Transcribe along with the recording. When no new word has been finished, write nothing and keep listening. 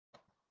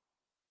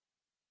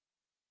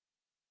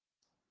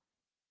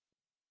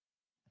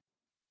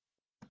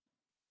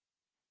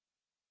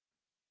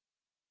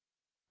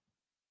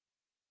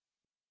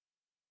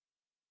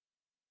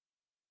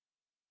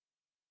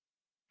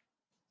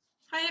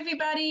Hi,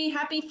 everybody.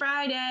 Happy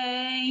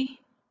Friday.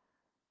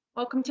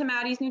 Welcome to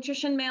Maddie's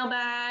Nutrition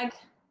Mailbag.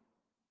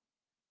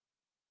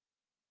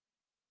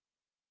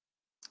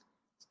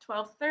 It's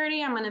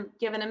 12:30. I'm going to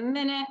give it a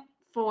minute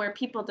for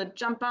people to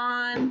jump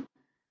on.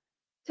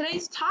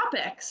 Today's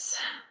topics.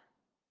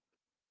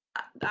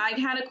 I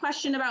had a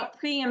question about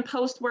pre and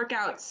post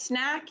workout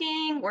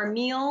snacking or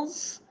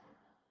meals.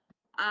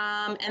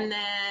 And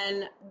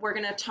then we're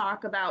going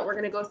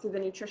to go through the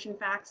nutrition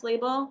facts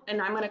label,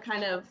 and I'm going to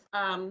kind of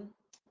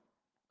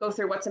go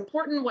through what's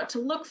important, what to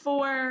look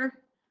for,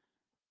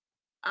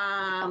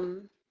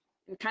 and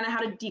kind of how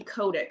to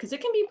decode it, because it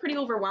can be pretty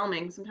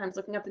overwhelming sometimes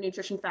looking up the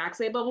nutrition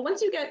facts label. But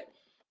once you get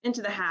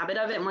into the habit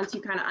of it, and once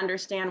you kind of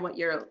understand what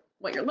you're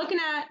looking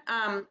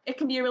at, it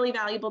can be a really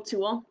valuable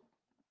tool.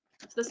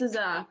 So this is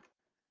a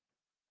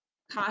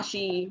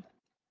kashi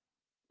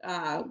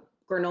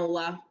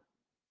granola.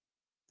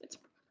 It's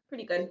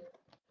pretty good.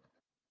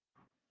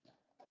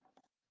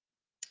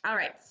 All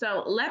right,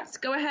 so let's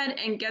go ahead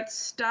and get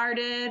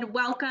started.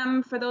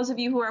 Welcome for those of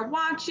you who are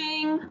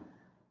watching.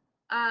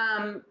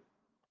 The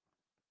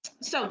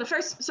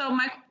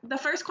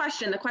first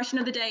question, the question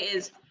of the day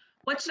is,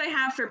 what should I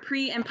have for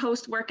pre and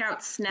post workout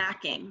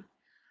snacking?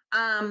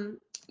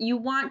 You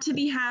want to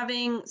be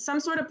having some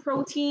sort of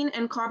protein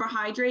and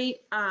carbohydrate,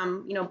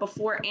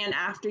 before and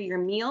after your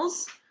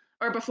meals,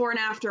 or before and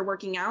after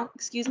working out,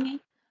 excuse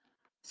me.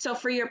 So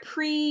for your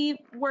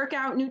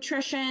pre-workout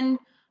nutrition,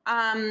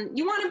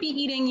 you want to be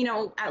eating,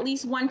 at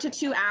least 1 to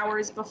 2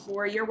 hours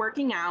before you're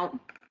working out,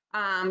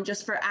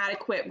 just for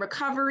adequate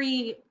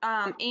recovery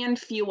and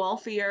fuel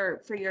for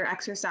your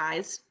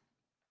exercise.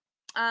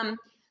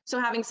 So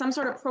having some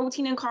sort of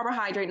protein and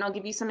carbohydrate, and I'll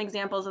give you some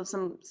examples of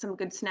some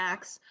good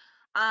snacks.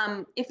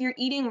 If you're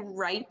eating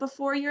right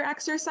before you're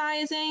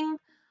exercising,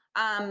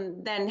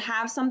 then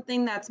have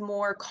something that's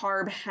more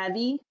carb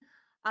heavy,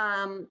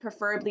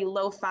 preferably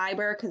low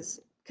fiber,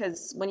 because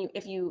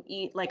if you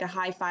eat like a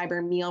high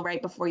fiber meal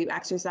right before you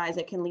exercise,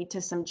 it can lead to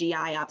some GI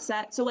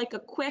upset. So like a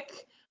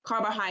quick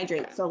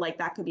carbohydrate, so like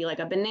that could be like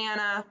a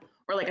banana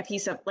or like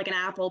an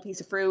apple,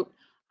 piece of fruit,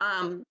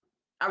 a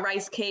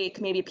rice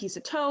cake, maybe a piece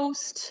of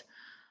toast,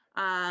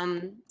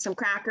 some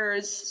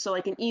crackers. So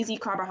like an easy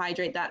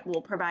carbohydrate that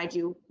will provide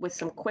you with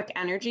some quick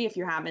energy if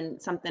you're having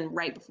something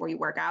right before you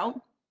work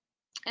out.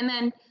 And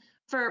then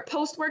for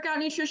post-workout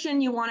nutrition,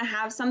 you want to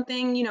have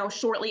something,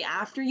 shortly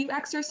after you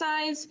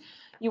exercise.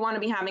 You want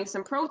to be having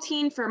some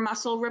protein for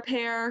muscle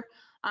repair,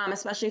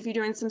 especially if you're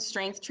doing some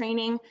strength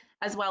training,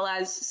 as well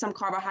as some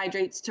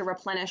carbohydrates to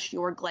replenish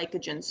your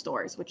glycogen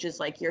stores, which is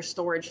like your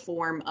storage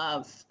form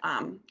of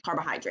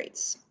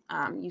carbohydrates.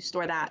 You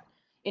store that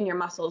in your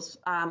muscles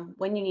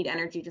when you need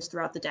energy just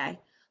throughout the day.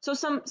 So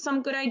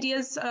some good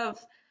ideas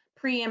of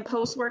pre and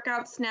post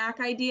workout snack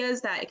ideas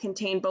that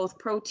contain both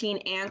protein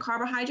and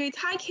carbohydrates.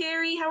 Hi,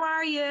 Carrie, how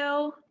are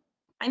you?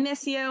 I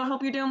miss you. I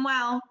hope you're doing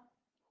well.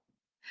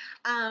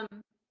 Um,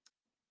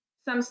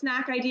 some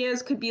snack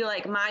ideas could be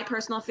like, my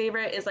personal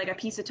favorite is like a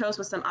piece of toast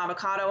with some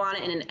avocado on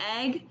it and an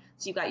egg.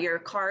 So you got your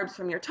carbs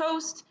from your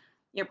toast,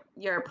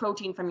 your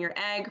protein from your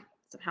egg,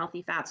 some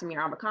healthy fats from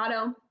your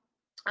avocado.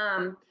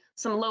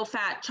 Some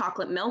low-fat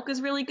chocolate milk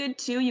is really good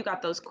too. You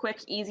got those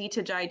quick, easy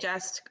to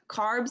digest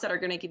carbs that are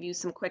going to give you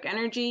some quick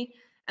energy,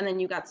 and then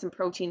you got some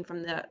protein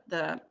from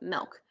the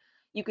milk.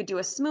 You could do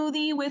a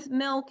smoothie with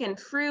milk and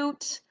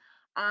fruit,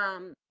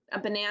 a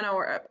banana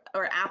or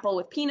apple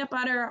with peanut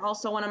butter,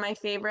 also one of my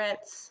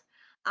favorites.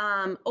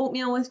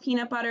 Oatmeal with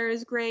peanut butter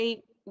is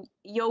great.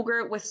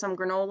 Yogurt with some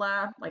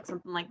granola, like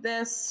something like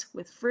this,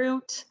 with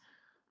fruit.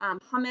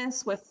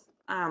 Hummus with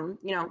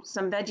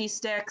some veggie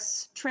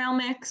sticks, trail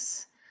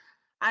mix.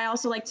 I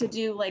also like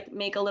to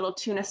make a little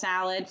tuna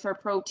salad for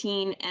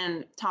protein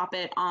and top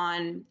it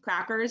on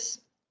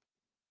crackers.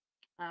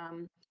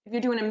 If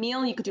you're doing a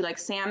meal, you could do like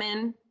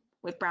salmon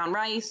with brown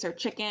rice or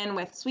chicken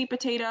with sweet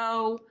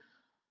potato.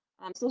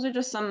 So those are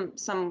just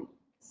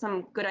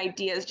some good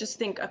ideas. Just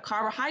think a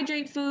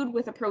carbohydrate food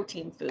with a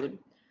protein food,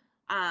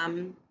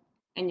 and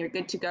you're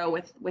good to go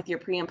with your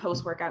pre and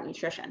post workout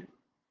nutrition.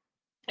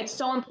 It's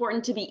so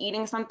important to be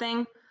eating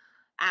something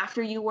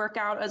after you work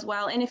out as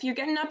well. And if you're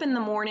getting up in the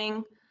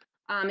morning,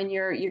 and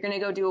you're going to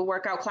go do a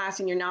workout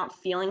class and you're not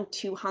feeling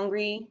too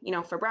hungry,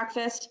 for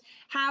breakfast,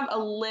 have a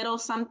little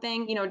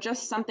something,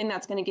 just something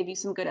that's going to give you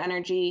some good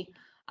energy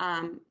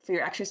for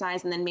your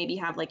exercise, and then maybe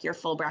have like your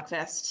full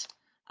breakfast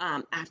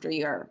after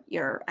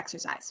your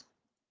exercise.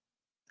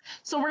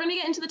 So we're going to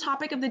get into the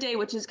topic of the day,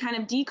 which is kind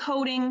of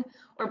decoding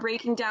or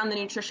breaking down the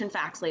nutrition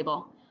facts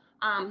label.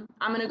 I'm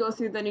going to go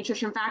through the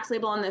nutrition facts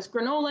label on this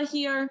granola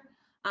here,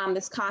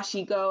 this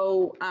Kashi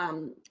Go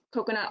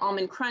coconut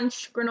almond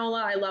crunch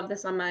granola. I love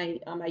this on my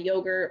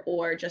yogurt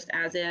or just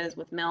as is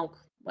with milk,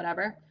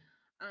 whatever.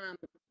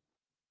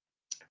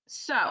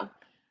 So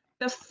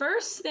the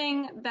first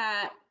thing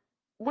that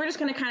we're just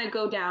going to kind of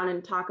go down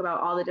and talk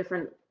about all the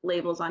different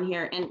labels on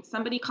here, and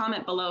somebody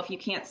comment below if you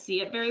can't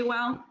see it very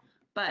well,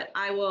 but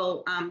I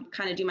will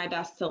kind of do my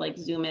best to like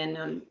zoom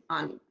in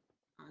on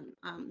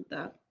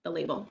the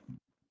label.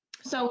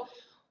 So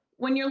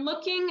when you're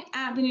looking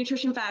at the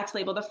nutrition facts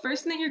label, the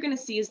first thing that you're going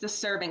to see is the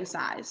serving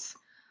size.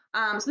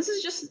 So this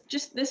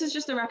is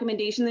just a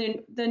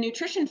recommendation. The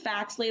nutrition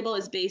facts label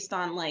is based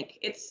on like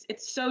it's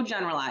so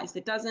generalized.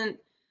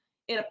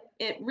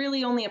 It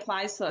really only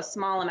applies to a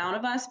small amount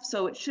of us,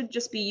 so it should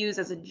just be used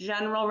as a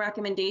general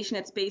recommendation.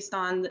 It's based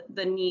on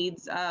the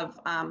needs of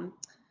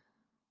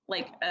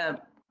like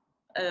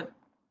a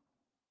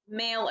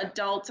male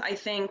adult, I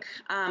think,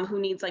 who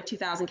needs like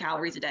 2,000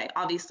 calories a day.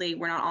 Obviously,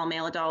 we're not all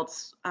male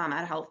adults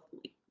at health,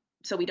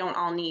 so we don't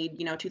all need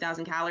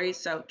 2,000 calories.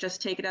 So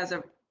just take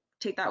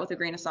that with a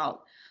grain of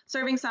salt.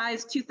 Serving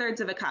size,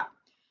 2/3 of a cup.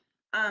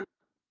 Um,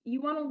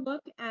 you want to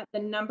look at the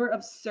number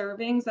of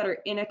servings that are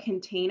in a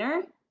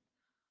container.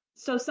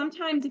 So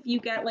sometimes if you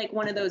get like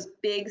one of those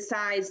big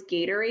size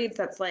Gatorades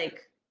that's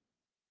like,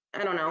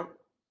 I don't know,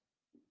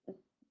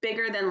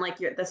 bigger than like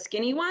the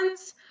skinny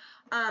ones,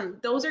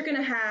 those are going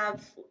to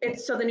have it.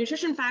 So the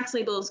nutrition facts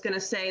label is going to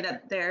say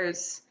that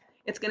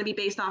it's going to be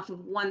based off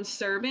of one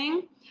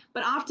serving,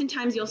 but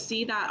oftentimes you'll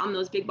see that on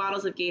those big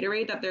bottles of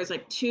Gatorade that there's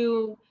like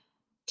two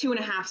and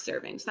a half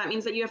servings. That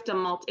means that you have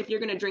to if you're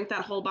going to drink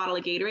that whole bottle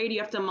of Gatorade, you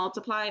have to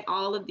multiply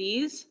all of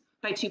these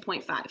by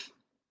 2.5.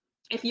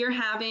 If you're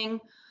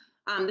having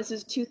this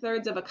is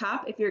 2/3 of a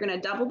cup. If you're going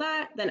to double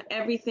that, then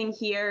everything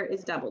here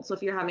is doubled. So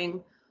if you're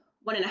having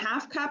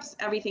 1.5 cups,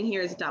 everything here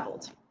is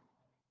doubled.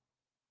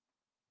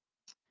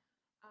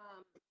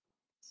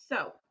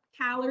 So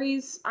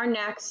calories are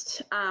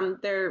next.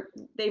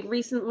 They've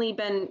recently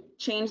been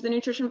changed the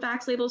nutrition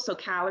facts label, so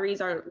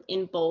calories are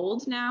in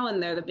bold now, and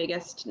they're the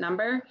biggest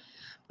number.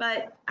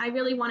 But I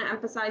really want to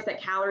emphasize that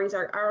calories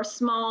are a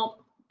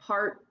small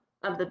part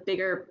of the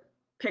bigger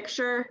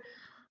picture.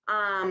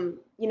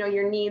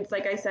 Your needs,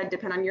 like I said,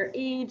 depend on your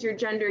age, your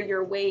gender,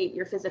 your weight,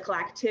 your physical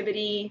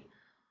activity,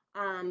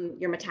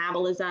 your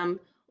metabolism.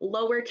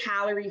 Lower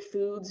calorie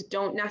foods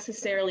don't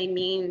necessarily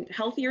mean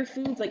healthier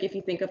foods. Like if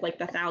you think of like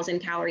the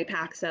 1,000-calorie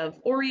packs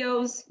of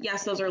Oreos,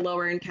 yes, those are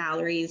lower in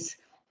calories,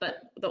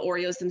 but the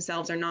Oreos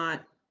themselves are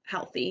not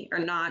healthy or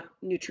not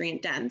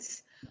nutrient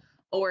dense.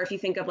 Or if you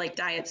think of like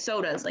diet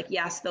sodas, like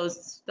yes,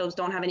 those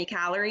don't have any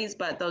calories,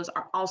 but those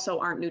also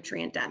aren't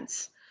nutrient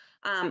dense.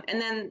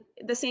 And then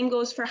the same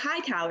goes for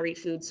high calorie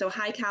foods. So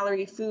high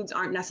calorie foods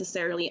aren't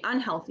necessarily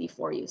unhealthy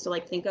for you. So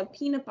like think of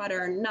peanut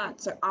butter or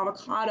nuts or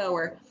avocado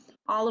or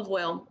olive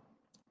oil.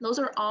 Those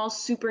are all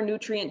super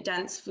nutrient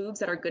dense foods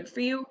that are good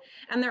for you.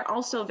 And they're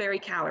also very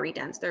calorie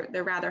dense.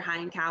 They're rather high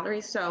in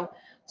calories. So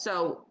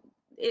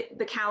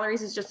the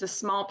calories is just a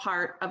small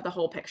part of the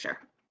whole picture.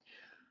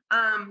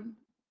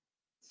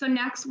 So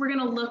next we're going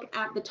to look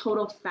at the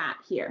total fat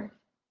here.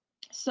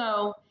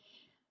 So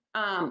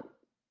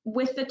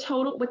with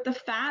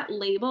the fat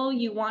label,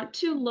 you want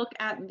to look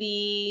at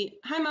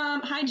hi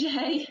mom, hi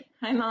Jay,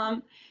 hi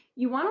mom.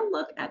 You want to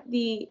look at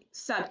the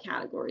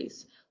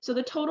subcategories. So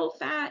the total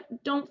fat,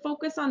 don't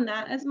focus on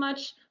that as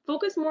much.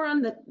 Focus more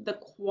on the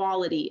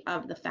quality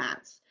of the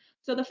fats.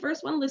 So the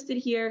first one listed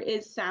here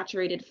is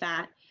saturated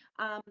fat.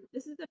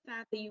 This is the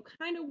fat that you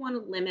kind of want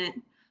to limit.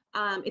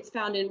 It's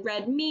found in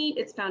red meat,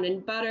 it's found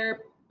in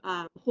butter,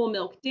 whole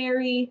milk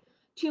dairy.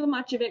 Too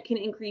much of it can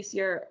increase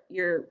your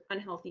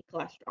unhealthy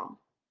cholesterol.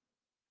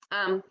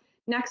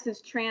 Next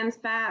is trans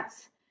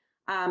fats.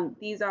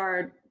 These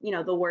are,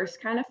 the worst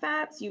kind of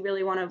fats. You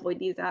really want to avoid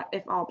these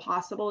if all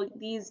possible.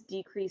 These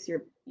decrease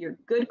your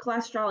good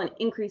cholesterol and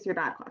increase your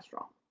bad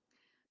cholesterol.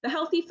 The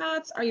healthy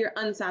fats are your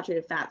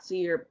unsaturated fats, so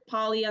your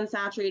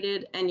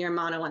polyunsaturated and your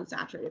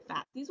monounsaturated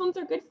fats. These ones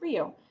are good for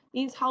you.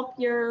 These help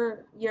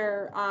your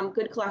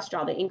good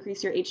cholesterol. They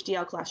increase your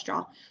HDL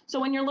cholesterol. So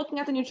when you're looking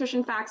at the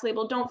nutrition facts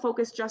label, don't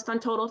focus just on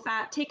total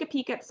fat. Take a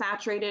peek at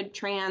saturated,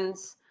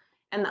 trans,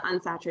 and the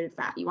unsaturated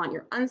fat. You want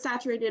your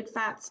unsaturated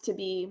fats to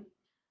be,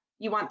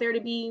 you want there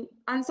to be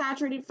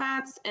unsaturated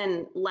fats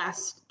and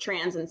less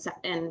trans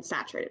and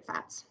saturated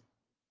fats.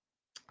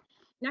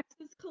 Next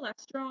is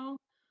cholesterol.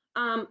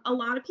 A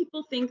lot of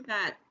people think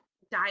that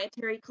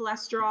dietary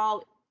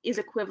cholesterol is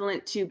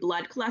equivalent to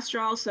blood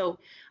cholesterol. So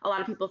a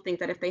lot of people think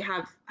that if they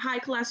have high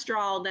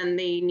cholesterol, then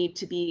they need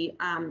to be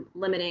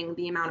limiting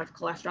the amount of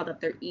cholesterol that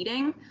they're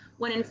eating,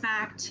 when in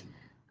fact,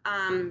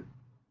 dietary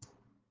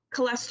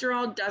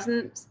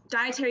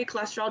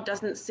cholesterol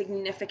doesn't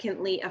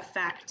significantly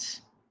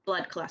affect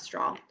blood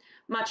cholesterol,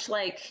 much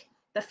like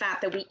the fat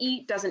that we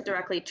eat doesn't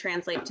directly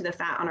translate to the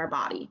fat on our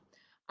body.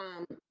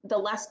 The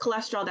less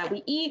cholesterol that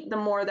we eat, the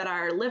more that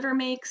our liver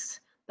makes.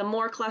 The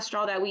more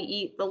cholesterol that we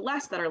eat, the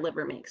less that our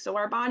liver makes. So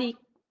our body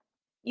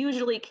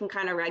usually can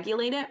kind of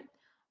regulate it.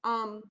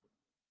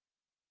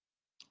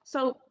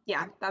 So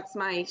yeah, that's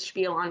my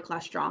spiel on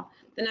cholesterol.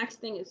 The next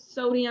thing is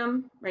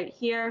sodium right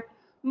here.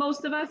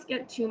 Most of us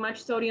get too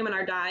much sodium in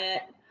our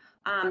diet.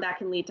 That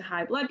can lead to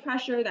high blood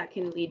pressure. That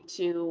can lead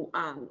to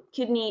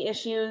kidney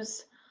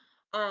issues.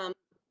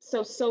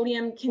 So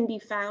sodium can be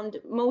found,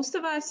 most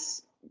of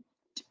us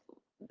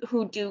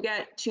who do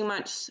get too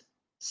much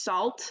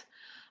salt,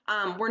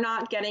 we're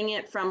not getting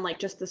it from like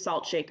just the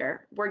salt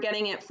shaker. We're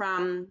getting it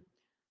from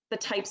the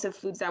types of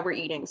foods that we're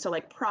eating. So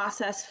like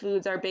processed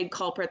foods are big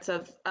culprits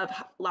of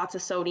lots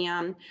of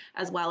sodium,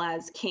 as well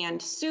as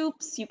canned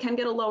soups. You can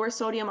get a lower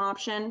sodium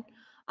option.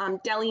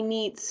 Deli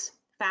meats,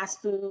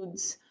 fast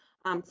foods,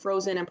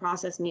 frozen and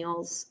processed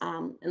meals,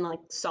 and like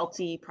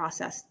salty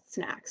processed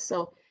snacks.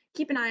 So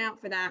keep an eye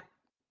out for that.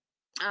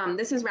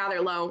 This is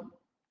rather low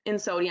in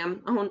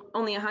sodium,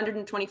 only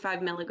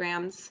 125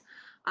 milligrams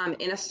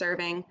in a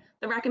serving.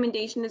 The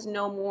recommendation is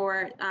no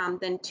more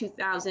than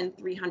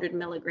 2,300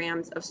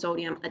 milligrams of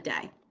sodium a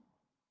day.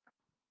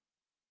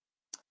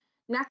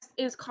 Next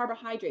is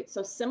carbohydrates.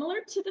 So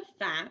similar to the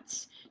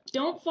fats,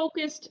 don't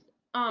focus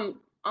on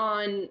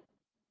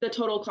the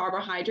total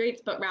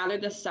carbohydrates, but rather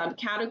the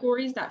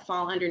subcategories that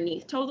fall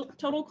underneath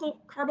total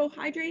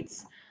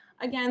carbohydrates.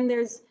 Again,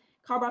 there's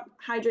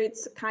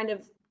carbohydrates kind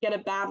of get a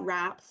bad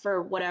rap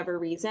for whatever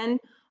reason.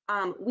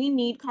 We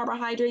need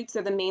carbohydrates.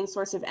 They're the main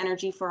source of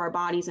energy for our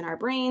bodies and our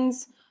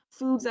brains.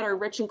 Foods that are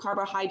rich in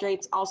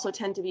carbohydrates also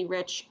tend to be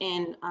rich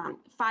in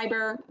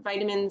fiber,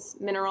 vitamins,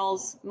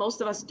 minerals. Most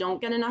of us don't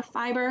get enough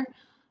fiber.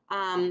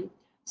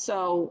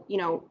 So, you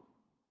know,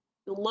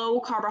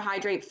 low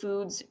carbohydrate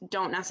foods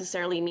don't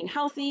necessarily mean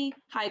healthy.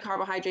 High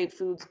carbohydrate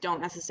foods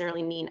don't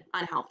necessarily mean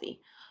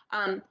unhealthy.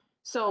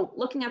 So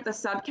looking at the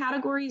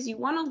subcategories,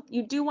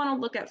 you do want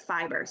to look at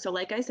fiber. So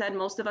like I said,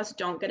 most of us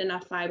don't get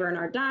enough fiber in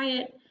our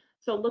diet.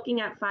 So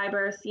looking at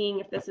fiber, seeing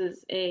if this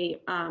is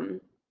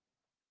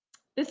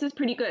this is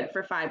pretty good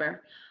for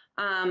fiber.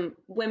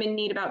 Women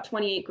need about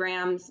 28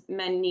 grams,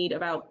 men need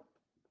about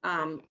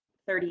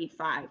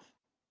 35,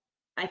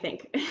 I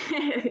think.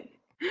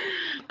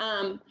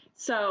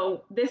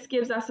 So this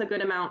gives us a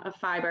good amount of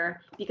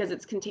fiber because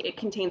it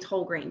contains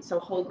whole grains. So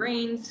whole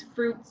grains,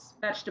 fruits,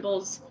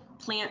 vegetables,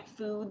 plant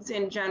foods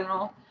in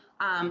general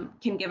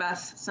can give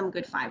us some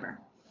good fiber.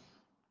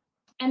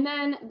 And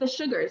then the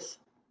sugars.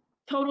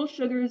 Total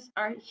sugars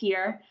are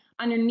here.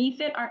 Underneath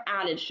it are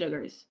added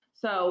sugars.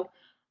 So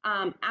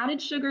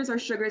added sugars are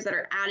sugars that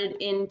are added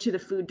into the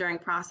food during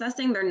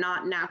processing. They're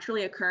not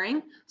naturally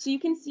occurring. So you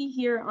can see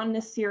here on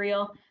this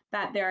cereal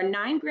that there are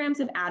 9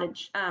 grams of 9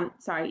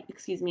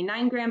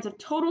 grams of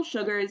total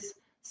sugars,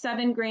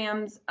 7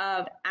 grams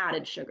of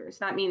added sugars.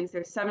 That means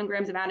there's 7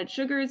 grams of added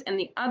sugars, and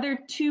the other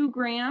 2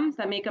 grams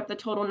that make up the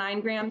total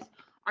 9 grams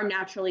are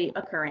naturally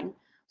occurring.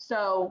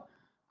 So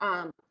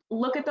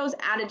look at those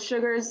added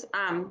sugars.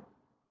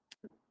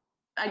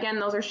 Again,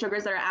 those are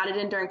sugars that are added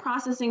in during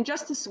processing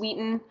just to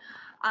sweeten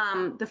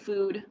the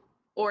food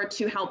or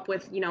to help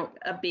with, you know,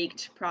 a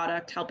baked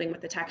product, helping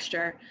with the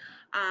texture.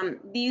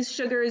 These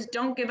sugars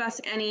don't give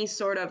us any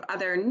sort of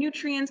other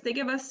nutrients. They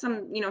give us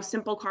some, you know,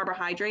 simple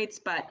carbohydrates,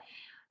 but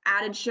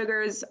added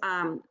sugars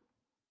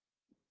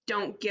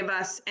don't give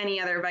us any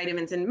other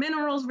vitamins and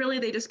minerals, really.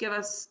 They just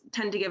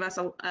tend to give us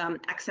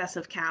excess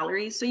of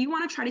calories. So you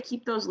want to try to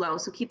keep those low.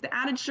 So keep the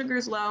added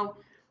sugars low,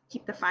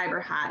 keep the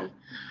fiber high.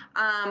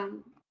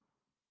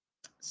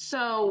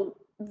 So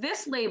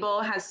this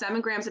label has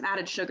 7 grams of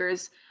added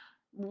sugars.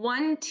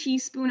 1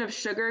 teaspoon of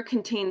sugar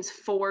contains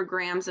 4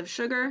 grams of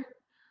sugar,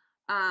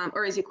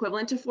 or is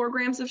equivalent to 4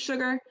 grams of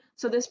sugar.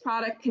 So this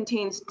product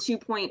contains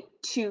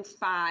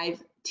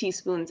 2.25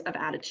 teaspoons of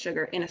added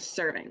sugar in a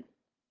serving.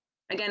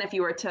 Again, if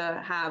you were to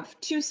have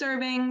 2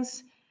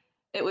 servings,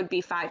 it would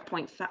be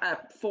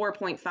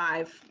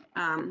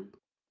 4.5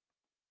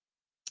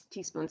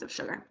 teaspoons of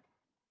sugar,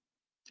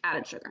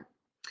 added sugar.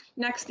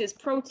 Next is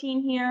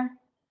protein here.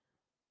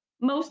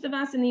 Most of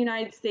us in the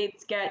United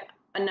States get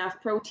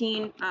enough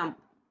protein. A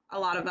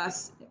lot of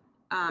us,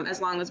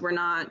 as long as we're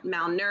not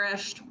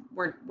malnourished,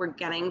 we're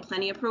getting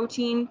plenty of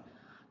protein.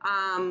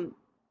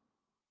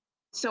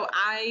 So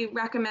I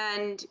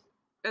recommend,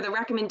 or the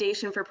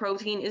recommendation for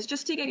protein is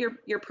just to get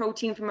your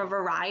protein from a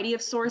variety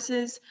of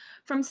sources,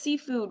 from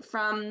seafood,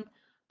 from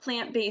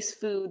plant-based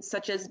foods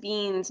such as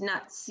beans,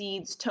 nuts,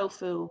 seeds,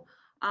 tofu,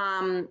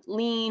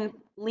 lean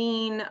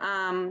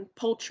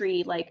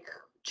poultry like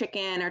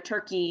chicken or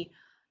turkey,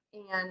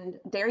 and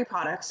dairy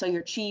products, so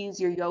your cheese,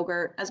 your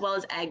yogurt, as well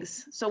as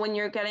eggs. So when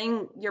you're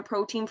getting your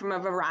protein from a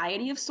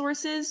variety of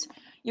sources,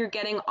 you're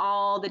getting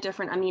all the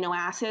different amino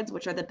acids,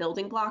 which are the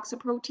building blocks of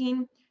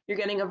protein. You're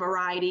getting a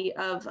variety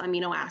of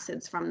amino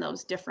acids from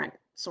those different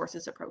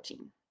sources of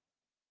protein.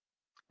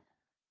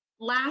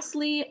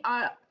 Lastly,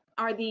 are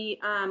the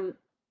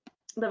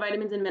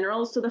vitamins and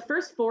minerals. So the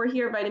first 4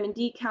 here, vitamin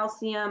D,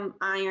 calcium,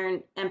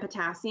 iron, and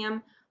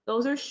potassium,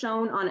 those are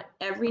shown on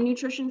every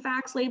nutrition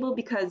facts label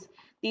because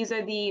these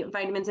are the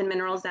vitamins and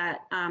minerals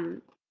that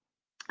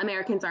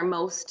Americans are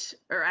most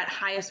or at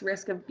highest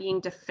risk of being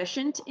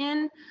deficient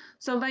in.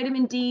 So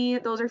vitamin D,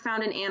 those are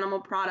found in animal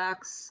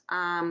products.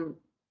 And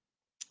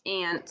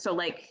so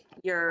like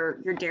your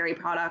dairy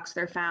products,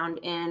 they're found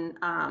in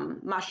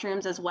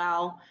mushrooms as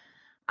well.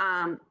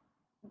 Not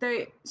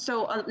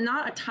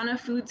a ton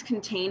of foods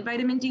contain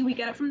vitamin D. We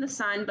get it from the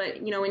sun,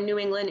 but you know, in New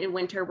England in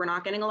winter, we're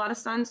not getting a lot of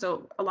sun,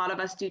 so a lot of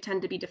us do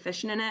tend to be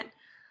deficient in it.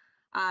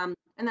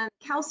 And then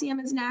calcium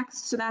is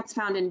next. So that's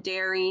found in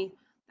dairy.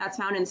 That's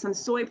found in some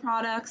soy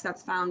products.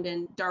 That's found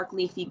in dark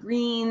leafy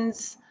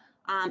greens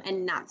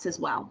and nuts as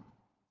well.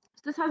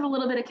 So this has a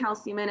little bit of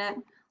calcium in it.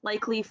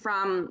 likely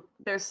from,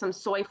 there's some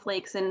soy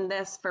flakes in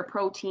this for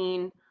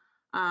protein,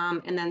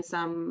 and then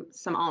some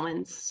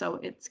almonds. So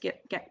it's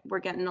we're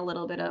getting a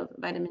little bit of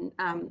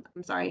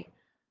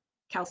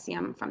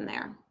calcium from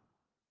there.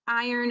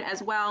 Iron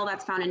as well,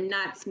 that's found in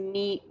nuts,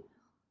 meat,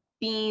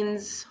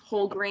 beans,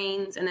 whole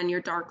grains, and then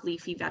your dark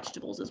leafy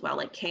vegetables as well,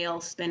 like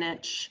kale,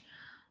 spinach.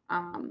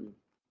 And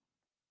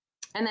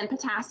then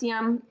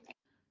potassium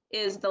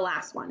is the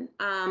last one.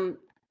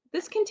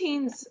 This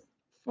contains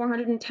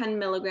 410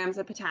 milligrams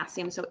of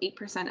potassium, so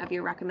 8% of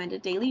your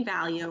recommended daily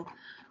value.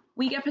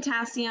 We get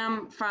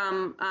potassium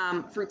from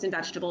fruits and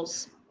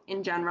vegetables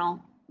in general.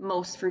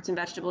 Most fruits and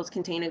vegetables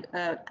contain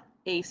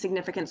a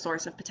significant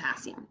source of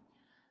potassium.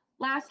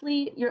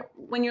 Lastly,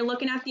 when you're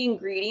looking at the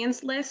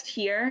ingredients list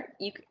here,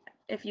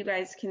 if you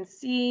guys can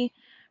see,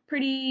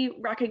 pretty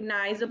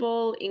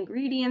recognizable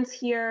ingredients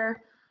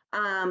here.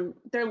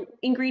 Their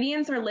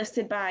ingredients are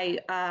listed by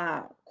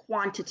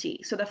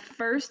quantity. So the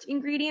first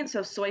ingredient,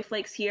 so soy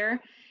flakes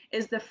here,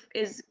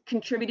 is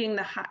contributing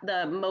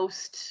the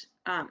most,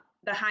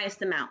 the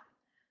highest amount.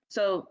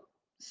 So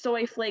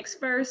soy flakes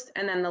first,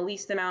 and then the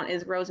least amount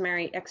is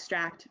rosemary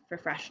extract for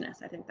freshness.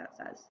 I think that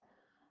says.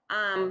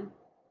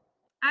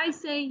 I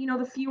say,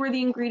 the fewer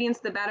the ingredients,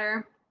 the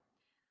better.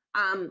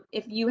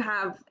 If you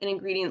have an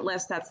ingredient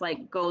list that's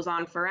like goes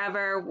on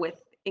forever with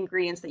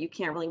ingredients that you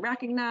can't really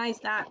recognize,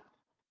 that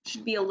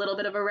should be a little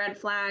bit of a red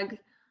flag.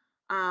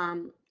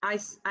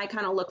 I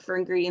kind of look for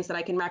ingredients that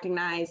I can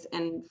recognize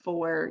and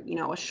for,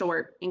 a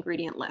short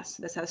ingredient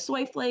list. This has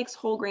soy flakes,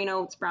 whole grain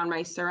oats, brown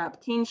rice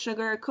syrup, cane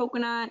sugar,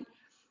 coconut,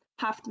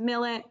 puffed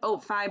millet,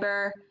 oat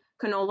fiber,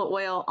 canola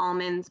oil,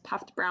 almonds,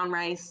 puffed brown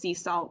rice, sea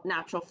salt,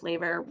 natural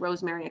flavor,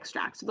 rosemary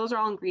extract. So those are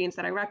all ingredients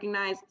that I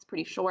recognize. It's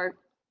pretty short.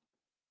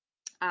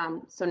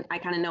 So I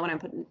kind of know what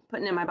I'm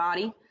putting in my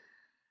body.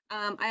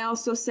 I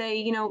also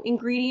say,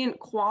 ingredient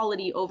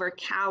quality over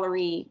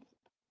calorie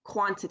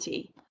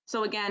quantity.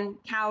 So again,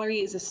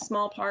 calorie is a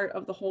small part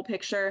of the whole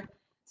picture.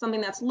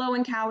 Something that's low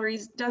in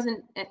calories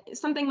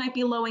something might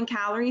be low in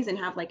calories and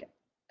have like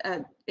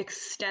an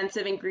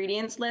extensive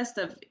ingredients list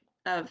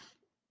of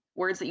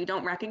words that you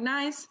don't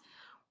recognize,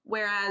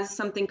 whereas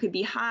something could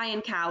be high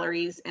in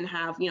calories and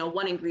have,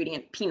 one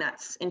ingredient,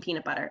 peanuts and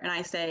peanut butter. And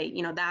I say,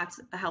 that's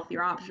a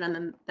healthier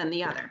option than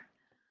the other.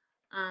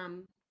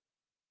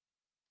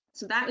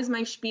 So that is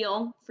my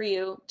spiel for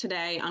you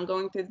today on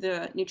going through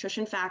the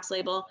nutrition facts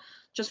label.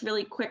 Just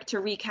really quick to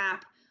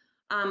recap,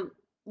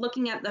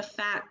 looking at the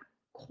fat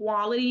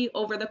quality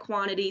over the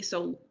quantity.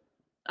 So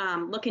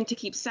looking to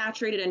keep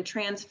saturated and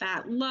trans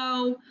fat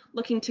low,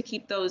 looking to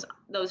keep those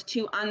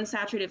two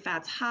unsaturated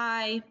fats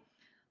high,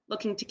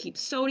 looking to keep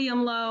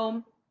sodium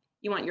low.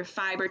 You want your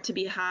fiber to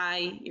be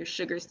high, your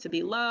sugars to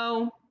be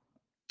low,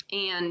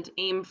 and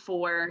aim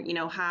for,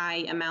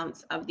 high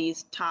amounts of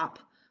these top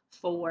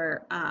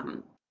 4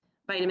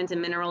 vitamins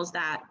and minerals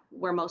that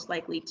we're most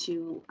likely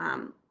to,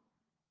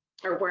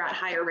 or we're at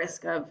higher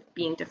risk of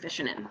being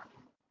deficient in.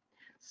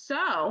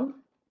 So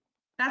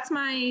that's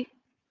my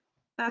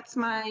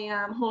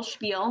whole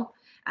spiel.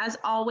 As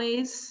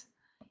always,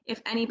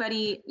 if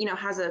anybody,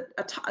 has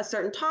a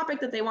certain topic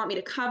that they want me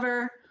to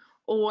cover,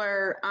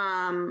 or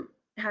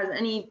has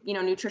any,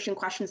 nutrition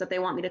questions that they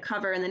want me to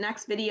cover in the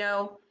next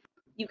video,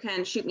 you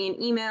can shoot me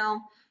an email.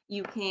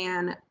 You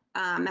can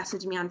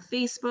message me on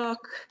Facebook.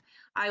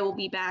 I will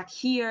be back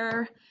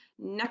here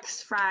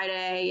next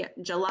Friday,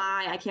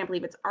 I can't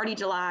believe it's already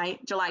July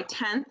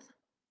 10th.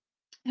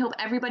 I hope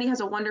everybody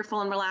has a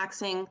wonderful and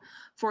relaxing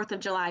 4th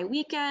of July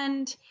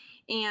weekend.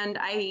 And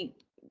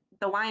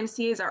the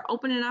YMCAs are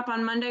opening up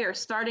on Monday, or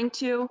starting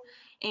to.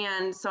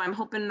 And so I'm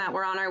hoping that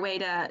we're on our way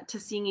to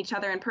seeing each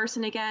other in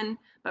person again.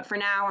 But for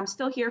now, I'm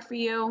still here for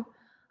you.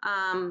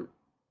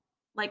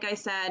 Like I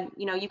said,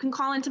 you can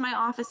call into my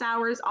office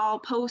hours. I'll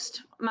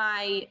post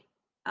my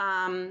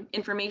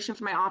information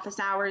for my office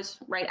hours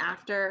right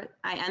after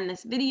I end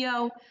this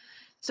video.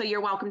 So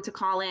you're welcome to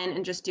call in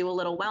and just do a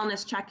little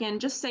wellness check-in.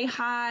 Just say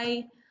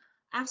hi,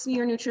 ask me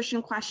your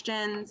nutrition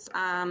questions.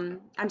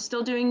 I'm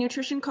still doing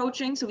nutrition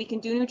coaching, so we can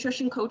do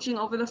nutrition coaching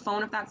over the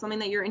phone if that's something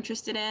that you're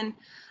interested in.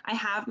 I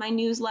have my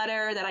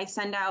newsletter that I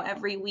send out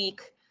every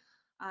week.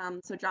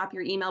 So drop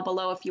your email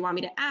below if you want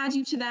me to add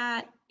you to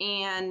that.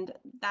 And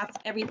that's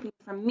everything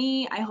from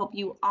me. I hope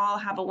you all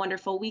have a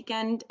wonderful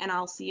weekend, and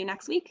I'll see you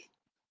next week.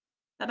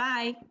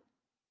 Bye-bye.